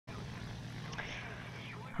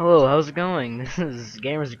Hello, how's it going? This is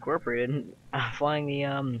Gamers Incorporated, flying the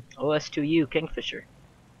OS2U Kingfisher.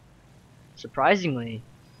 Surprisingly,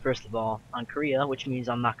 first of all, on Korea, which means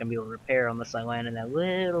I'm not going to be able to repair unless I land in that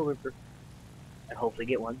little river and hopefully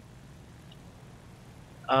get one.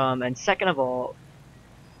 And second of all,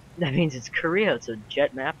 that means it's Korea. It's a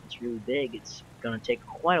jet map. It's really big. It's going to take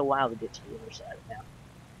quite a while to get to the other side of the map,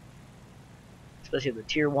 especially with the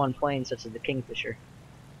tier 1 planes such as the Kingfisher.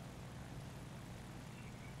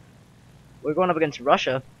 We're going up against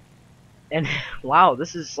Russia, and wow,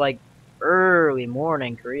 this is like early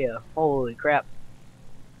morning Korea. Holy crap.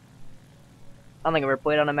 I don't think I've ever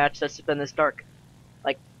played on a match that's been this dark.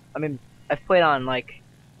 Like, I mean, I've played on, like,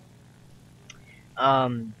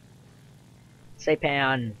 Saipan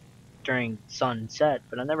during sunset,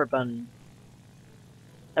 but I've never been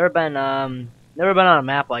on a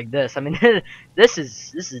map like this. I mean, this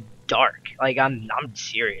is dark. Like, I'm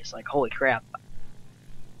serious. Like, holy crap.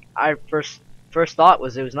 I first thought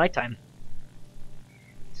was it was nighttime.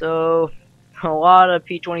 So, a lot of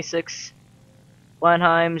P-26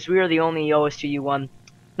 Landheims. We are the only OS2U one.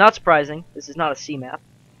 Not surprising. This is not a C map.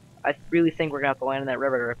 I really think we're going to have to land in that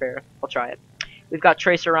river to repair. I'll try it. We've got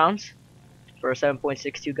tracer rounds for our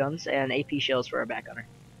 7.62 guns and AP shells for our back gunner.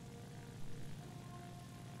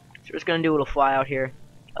 So we're just going to do a little fly out here.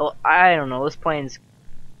 Oh, I don't know. This plane's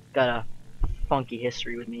got a funky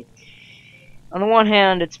history with me. On the one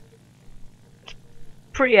hand, it's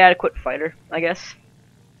pretty adequate fighter, I guess.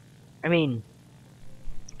 I mean,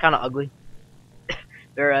 kind of ugly.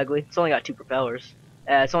 Very ugly. It's only got 2 propellers.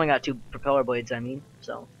 It's only got 2 propeller blades, I mean,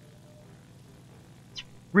 so it's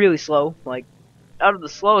really slow. Like, out of the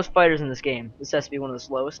slowest fighters in this game, this has to be one of the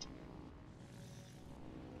slowest.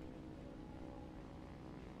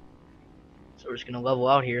 So we're just gonna level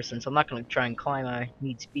out here since I'm not gonna try and climb. I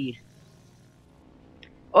need speed.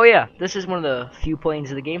 Oh yeah, this is one of the few planes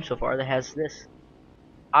of the game so far that has this.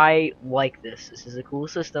 I like this. This is a cool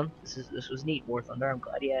system. This was neat, War Thunder. I'm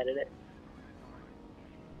glad he added it.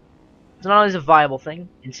 It's not always a viable thing.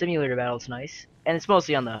 In simulator battle, it's nice, and it's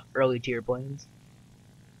mostly on the early tier planes.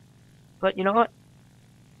 But you know what?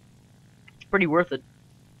 It's pretty worth it.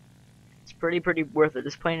 It's pretty worth it.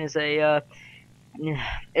 This plane is a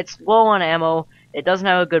it's low on ammo. It doesn't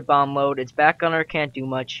have a good bomb load. Its back gunner can't do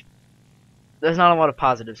much. There's not a lot of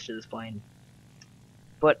positives to this plane.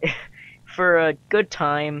 But for a good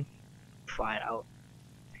time, fly it out.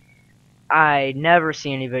 I never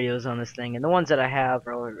see any videos on this thing, and the ones that I have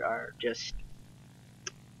are just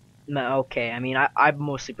okay. I mean, I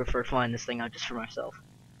mostly prefer flying this thing out just for myself.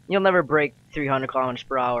 You'll never break 300 kilometers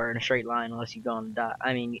per hour in a straight line unless you go on a dive.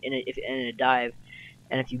 I mean, in a dive,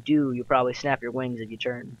 and if you do, you'll probably snap your wings if you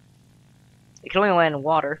turn. It can only land in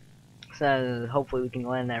water, so hopefully we can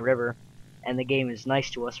land in that river, and the game is nice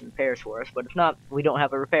to us and repairs for us. But if not, we don't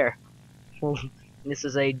have a repair. This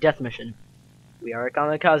is a death mission. We are a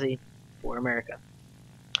kamikaze for America.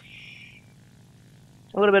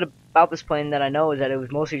 A little bit about this plane that I know is that it was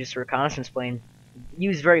mostly just a reconnaissance plane.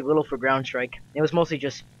 Used very little for ground strike. It was mostly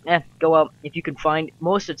just, go out if you can find.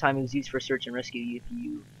 Most of the time, it was used for search and rescue.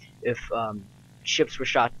 If ships were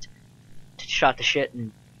shot to shit,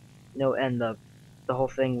 and and the whole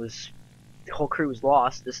crew was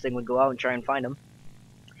lost, this thing would go out and try and find them.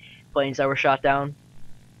 Planes that were shot down,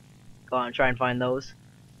 go out and try and find those.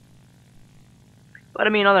 But I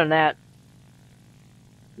mean, other than that,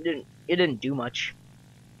 it didn't do much.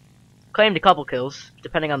 Claimed a couple kills,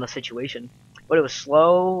 depending on the situation. But it was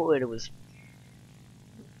slow, it was,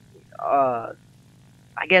 I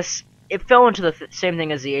guess, it fell into the same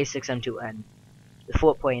thing as the A6M2N. The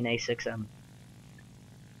float plane A6M.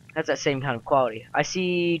 That's that same kind of quality. I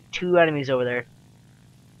see 2 enemies over there.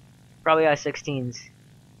 Probably I-16s. So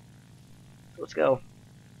let's go.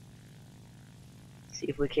 See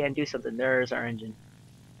if we can do something. There's our engine.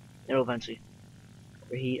 It'll eventually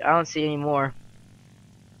overheat. I don't see any more.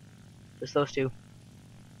 Just those 2.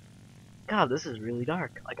 God, this is really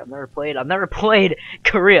dark. Like I've never played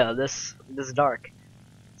Korea this dark.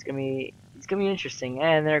 It's gonna be interesting.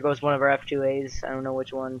 And there goes one of our F2As. I don't know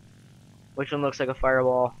which one. Which one looks like a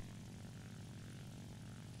fireball?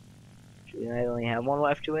 Should we only have one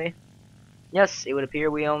F2A? Yes, it would appear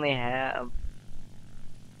we only have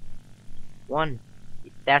one.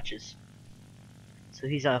 Thatches. So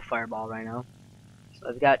he's on a fireball right now. So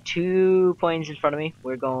I've got 2 planes in front of me.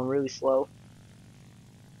 We're going really slow.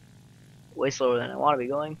 Way slower than I want to be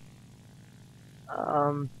going.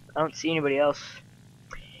 I don't see anybody else.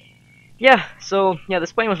 Yeah, so yeah,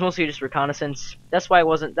 this plane was mostly just reconnaissance. That's why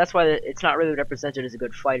it's not really represented as a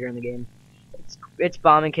good fighter in the game. Its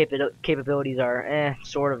bombing capabilities are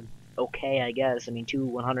sort of okay, I guess. I mean,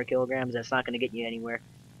 100 kilograms, that's not going to get you anywhere.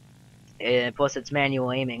 Plus, it's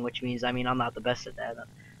manual aiming, which means, I mean, I'm not the best at that.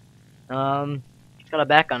 It's got a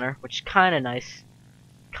back gunner, which is kind of nice.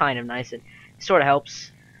 Kind of nice. It sort of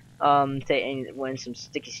helps when in some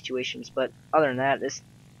sticky situations. But other than that, this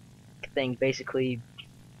thing basically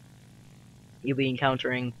you'll be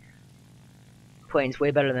encountering planes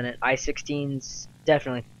way better than it. I-16s,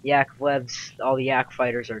 definitely. Yak Levs, all the Yak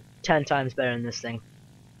fighters are 10 times better than this thing.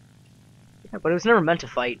 Yeah, but it was never meant to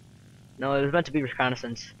fight. No, it was meant to be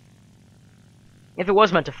reconnaissance. If it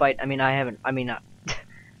was meant to fight, I mean,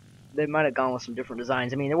 they might have gone with some different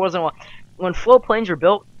designs. I mean, there wasn't one. When float planes were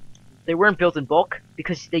built, they weren't built in bulk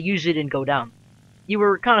because they usually didn't go down. You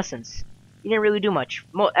were reconnaissance. You didn't really do much.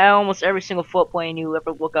 Almost every single float plane you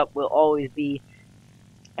ever look up will always be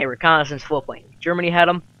a reconnaissance float plane. Germany had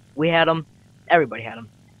them. We had them. Everybody had them.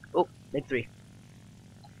 Oh, Big 3.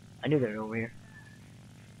 I knew they were over here.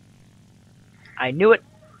 I knew it.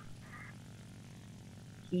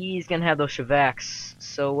 He's gonna have those Shavaks.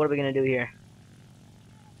 So what are we gonna do here?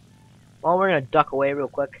 Well, we're gonna duck away real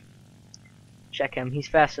quick. Check him. He's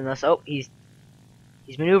faster than us. Oh, he's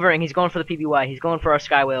maneuvering. He's going for the PBY. He's going for our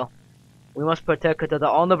Sky Whale. We must protect the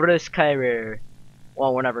Honorable carrier.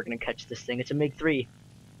 Well, we're never gonna catch this thing. It's a MiG 3.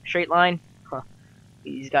 Straight line. Huh.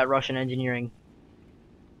 He's got Russian engineering.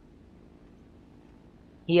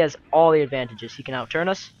 He has all the advantages. He can outturn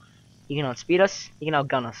us. He can outspeed us. He can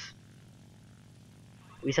outgun us.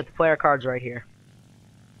 We just have to play our cards right here.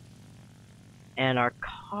 And our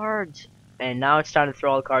cards... And now it's time to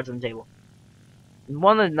throw all the cards on the table. And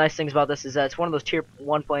one of the nice things about this is that it's one of those tier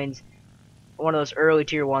 1 planes, one of those early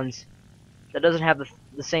tier 1s, that doesn't have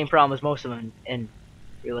the same problem as most of them in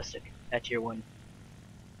realistic at tier 1.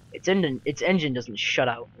 Its engine doesn't shut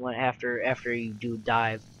out after you do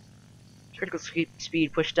dive. Critical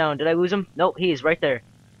speed push down. Did I lose him? Nope, he is right there.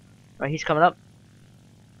 Right, he's coming up.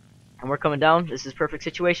 And we're coming down. This is perfect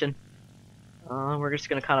situation. We're just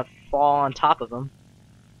gonna kind of fall on top of him.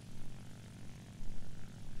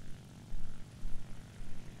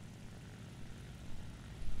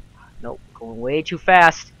 Nope, going way too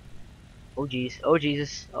fast. Oh jeez, oh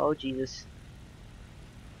Jesus, oh Jesus.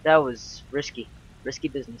 That was risky. Risky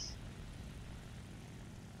business.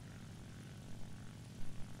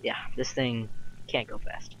 Yeah, this thing can't go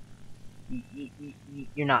fast.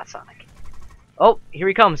 You're not Sonic. Oh, here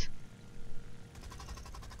he comes.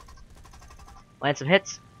 Land some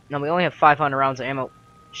hits. No, we only have 500 rounds of ammo.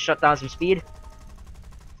 Shut down some speed.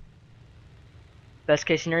 Best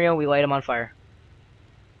case scenario, we light him on fire.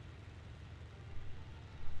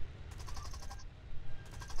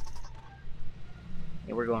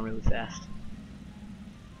 Yeah, we're going really fast.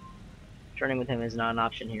 Turning with him is not an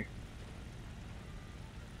option here.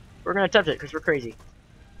 We're gonna attempt it because we're crazy.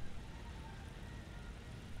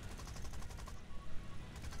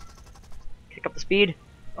 Kick up the speed.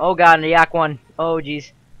 Oh god, and a Yak 1. Oh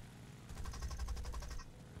jeez.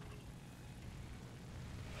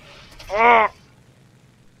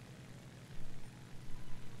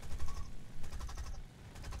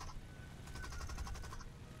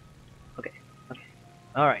 Okay, okay.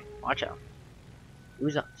 Alright, watch out.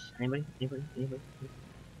 Who's up? Anybody? Anybody? Anybody?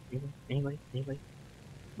 Anybody? Anybody? Anybody?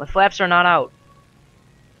 My flaps are not out.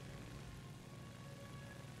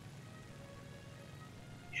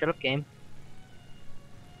 Shut up, game.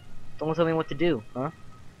 Don't tell me what to do, huh?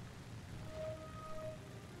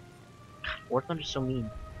 God, War Thunder's so mean.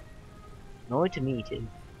 Only to me, too.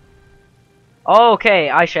 Oh, okay,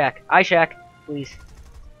 iShack. iShack, please.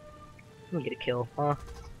 I'm gonna get a kill, huh?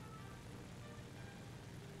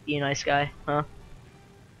 Be a nice guy, huh?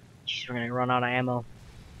 Jeez, we're gonna run out of ammo.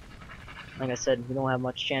 Like I said, we don't have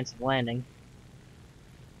much chance of landing.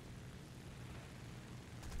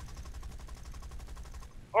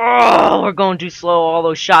 Oh, we're going too slow. All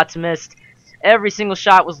those shots missed. Every single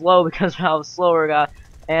shot was low because of how slower it got.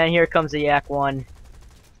 And here comes the Yak 1.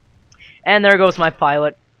 And there goes my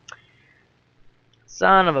pilot.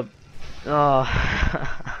 Son of a... Oh.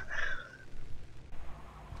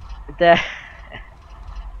 That...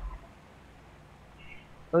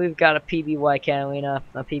 We've got a PBY Catalina,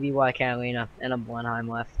 a PBY Catalina, and a Blenheim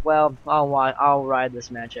left. Well, I'll ride this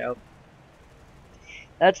match out.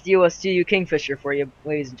 That's the OS2U Kingfisher for you,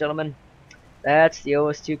 ladies and gentlemen. That's the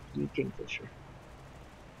OS2U Kingfisher.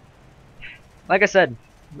 Like I said,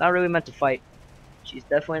 not really meant to fight. She's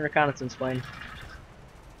definitely a reconnaissance plane.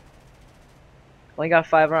 Only got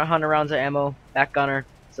 500 rounds of ammo. Back gunner,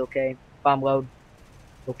 it's okay. Bomb load,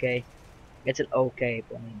 okay. It's an okay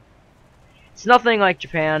plane. It's nothing like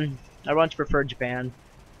Japan. I once preferred Japan.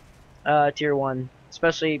 Tier 1.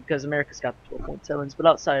 Especially because America's got the 12.7s, but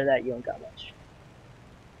outside of that, you don't got much.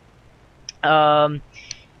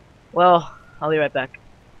 Well, I'll be right back.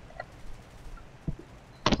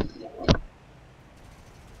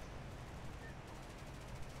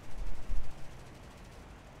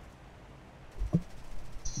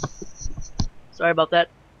 Sorry about that.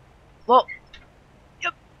 Well,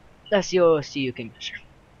 yep, that's the OS2U Kingfisher.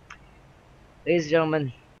 Ladies and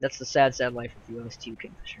gentlemen, that's the sad, sad life of the OS2U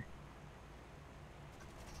Kingfisher.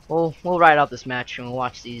 We'll ride out this match and we'll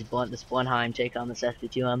watch this Blenheim take on this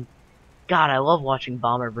FD2M. God, I love watching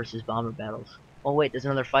bomber versus bomber battles. Oh wait, there's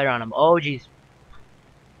another fighter on him. Oh jeez.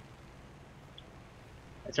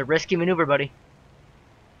 That's a risky maneuver, buddy.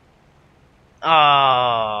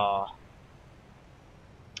 Oh.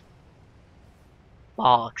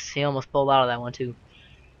 Bollocks. He almost pulled out of that one too.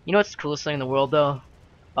 You know what's the coolest thing in the world though?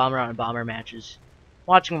 Bomber on bomber matches.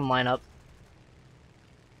 Watching them line up.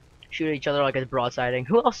 Shoot at each other like it's broadsiding.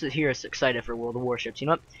 Who else is here is excited for World of Warships? You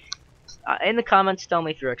know what? In the comments, tell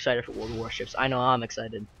me if you're excited for World of Warships. I know I'm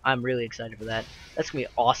excited. I'm really excited for that. That's gonna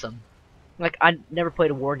be awesome. Like, I never played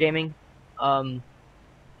a wargaming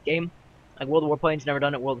game. Like, World of Warplanes, never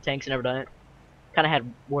done it. World of Tanks, never done it. Kind of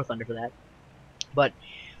had War Thunder for that. But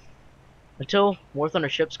until War Thunder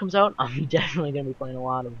Ships comes out, I'm definitely gonna be playing a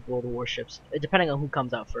lot of World of Warships, depending on who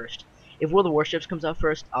comes out first. If World of Warships comes out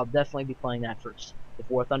first, I'll definitely be playing that first. If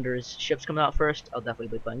War Thunder's ships come out first, I'll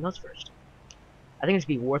definitely be playing those first. I think it's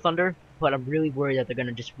gonna be War Thunder, but I'm really worried that they're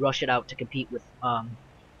gonna just rush it out to compete with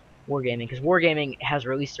Wargaming, because Wargaming has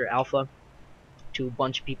released their alpha to a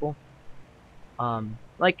bunch of people.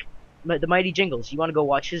 Like the Mighty Jingles. You want to go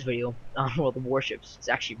watch his video on World of Warships? It's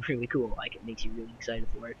actually really cool. Like, it makes you really excited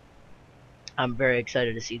for it. I'm very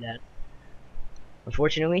excited to see that.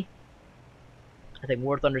 Unfortunately, I think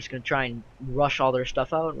War Thunder's gonna try and rush all their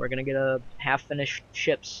stuff out. We're gonna get a half-finished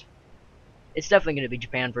ships. It's definitely gonna be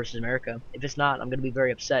Japan versus America. If it's not, I'm gonna be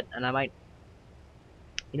very upset, and I might,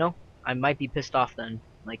 you know, I might be pissed off then,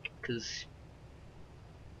 like, cause,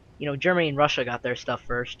 you know, Germany and Russia got their stuff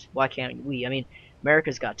first. Why can't we? I mean,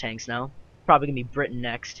 America's got tanks now. Probably gonna be Britain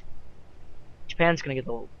next. Japan's gonna get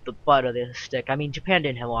the butt of the stick. I mean, Japan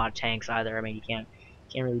didn't have a lot of tanks either. I mean, you can't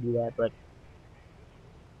really do that, but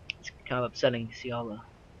it's kind of upsetting to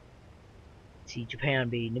see Japan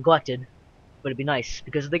be neglected. But it'd be nice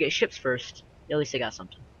because if they get ships first, at least they got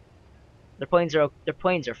something. Their planes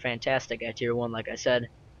are fantastic at tier 1, like I said.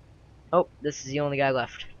 Oh, this is the only guy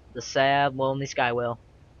left. The sad, lonely Sky Whale.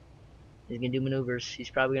 He's gonna do maneuvers. He's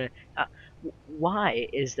probably gonna. Why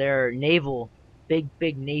is there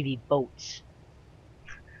big navy boats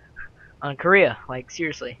on Korea? Like,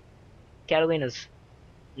 seriously, Catalina's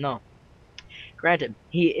no. Granted,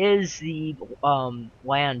 he is the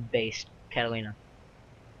land-based Catalina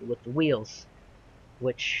with the wheels,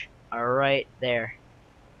 which are right there.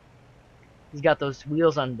 He's got those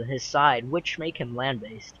wheels on his side, which make him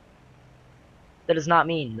land-based. That does not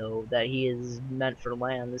mean, though, that he is meant for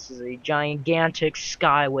land. This is a gigantic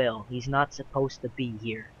Sky Whale. He's not supposed to be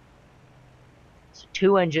here. It's a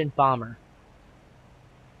 2-engine bomber.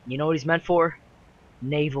 You know what he's meant for?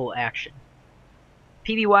 Naval action.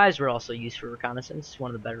 PBYs were also used for reconnaissance. It's one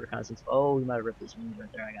of the better reconnaissance. Oh, we might have ripped this wing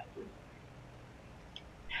right there. I got it.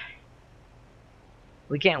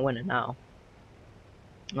 We can't win it now.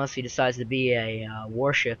 Unless he decides to be a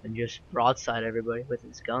warship and just broadside everybody with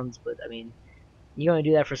his guns. But, I mean, you only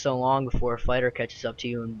do that for so long before a fighter catches up to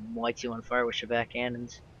you and lights you on fire with Shabak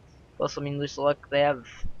cannons. Plus, I mean, loose luck,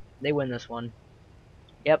 they win this one.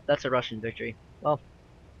 Yep, that's a Russian victory. Well,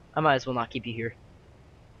 I might as well not keep you here.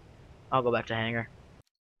 I'll go back to hangar.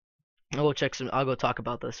 I'll go talk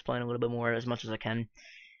about this plane a little bit more as much as I can, and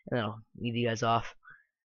then I'll leave you guys off.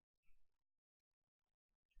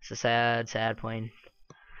 It's a sad, sad plane.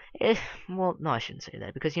 Well, no, I shouldn't say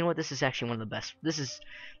that, because you know what? This is actually one of the best. This is,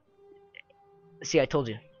 see, I told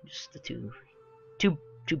you, just the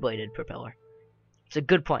two-bladed propeller. It's a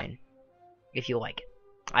good plane, if you like it.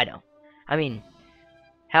 I don't. I mean,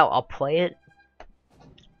 hell, I'll play it,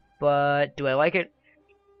 but do I like it?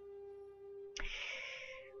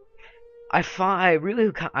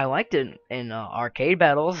 I liked it in arcade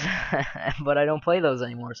battles, but I don't play those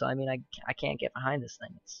anymore. So I mean, I can't get behind this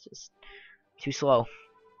thing. It's just too slow.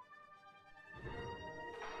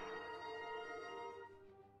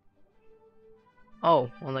 Oh,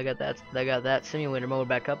 well, they got that simulator mode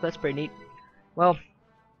back up. That's pretty neat. Well,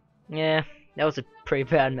 yeah, that was a pretty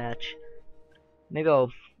bad match. Maybe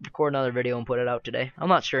I'll record another video and put it out today. I'm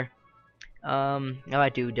not sure. I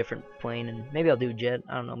might do a different plane, and maybe I'll do jet.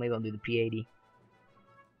 I don't know. Maybe I'll do the P-80.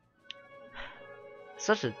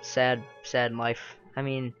 Such a sad, sad life. I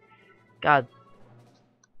mean, God,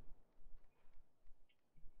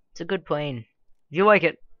 it's a good plane. If you like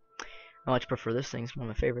it, I much prefer this thing. It's one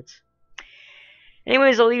of my favorites.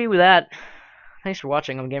 Anyways, I'll leave you with that. Thanks for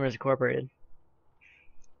watching. I'm Gamers Incorporated.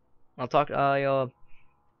 I'll talk.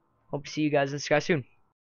 Hope to see you guys in the sky soon.